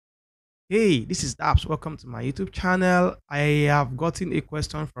Hey, this is Daps. Welcome to my YouTube channel. I have gotten a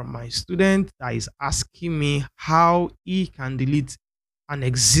question from my student that is asking me how he can delete an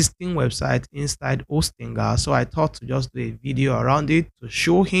existing website inside Hostinger. So I thought to just do a video around it to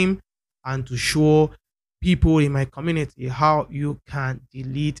show him and to show people in my community how you can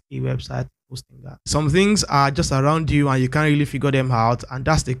delete a website Hostinger. Some things are just around you and you can't really figure them out, and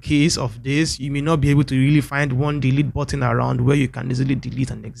that's the case of this. You may not be able to really find one delete button around where you can easily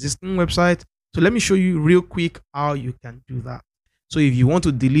delete an existing website. So let me show you real quick how you can do that. So if you want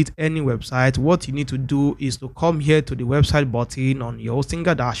to delete any website, what you need to do is to come here to the website button on your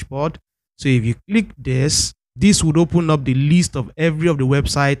Hostinger dashboard. So if you click this would open up the list of every of the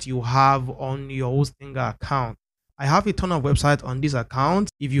websites you have on your Hostinger account. I have a ton of websites on this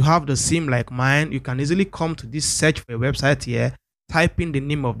account. If you have the same like mine, you can easily come to this search for a website here, type in the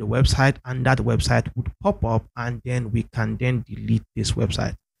name of the website, and that website would pop up, and then we can then delete this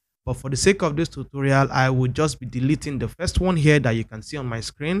website. But for the sake of this tutorial, I will just be deleting the first one here that you can see on my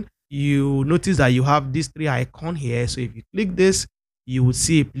screen. You notice that you have these three icons here. So if you click this, you will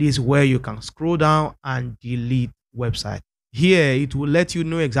see a place where you can scroll down and delete website. Here, it will let you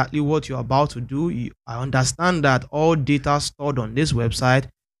know exactly what you're about to do. I understand that all data stored on this website,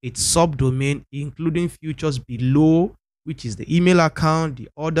 its subdomain, including features below, which is the email account, the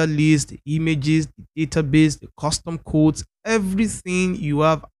order list, the images, the database, the custom codes, everything you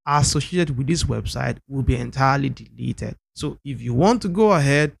have associated with this website will be entirely deleted. So if you want to go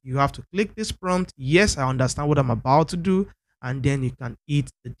ahead, you have to click this prompt. Yes, I understand what I'm about to do. And then you can hit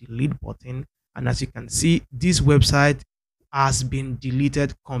the delete button. And as you can see, this website has been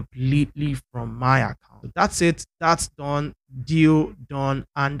deleted completely from my account. So that's it. That's done. Deal done.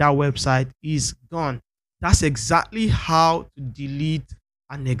 And that website is gone. That's exactly how to delete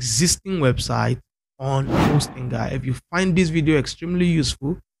an existing website on Hostinger. If you find this video extremely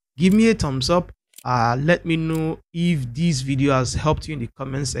useful, give me a thumbs up. Let me know if this video has helped you in the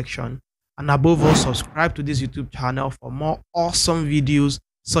comment section. And above all, subscribe to this YouTube channel for more awesome videos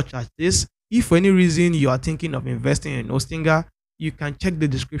such as this. If for any reason you are thinking of investing in Hostinger, you can check the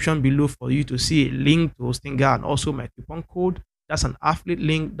description below for you to see a link to Hostinger and also my coupon code. That's an affiliate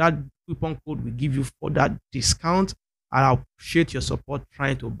link. That coupon code will give you for that discount. And I appreciate your support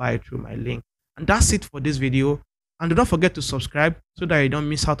trying to buy through my link. And that's it for this video. And do not forget to subscribe so that you don't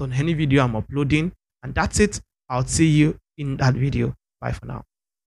miss out on any video I'm uploading. And that's it. I'll see you in that video. Bye for now.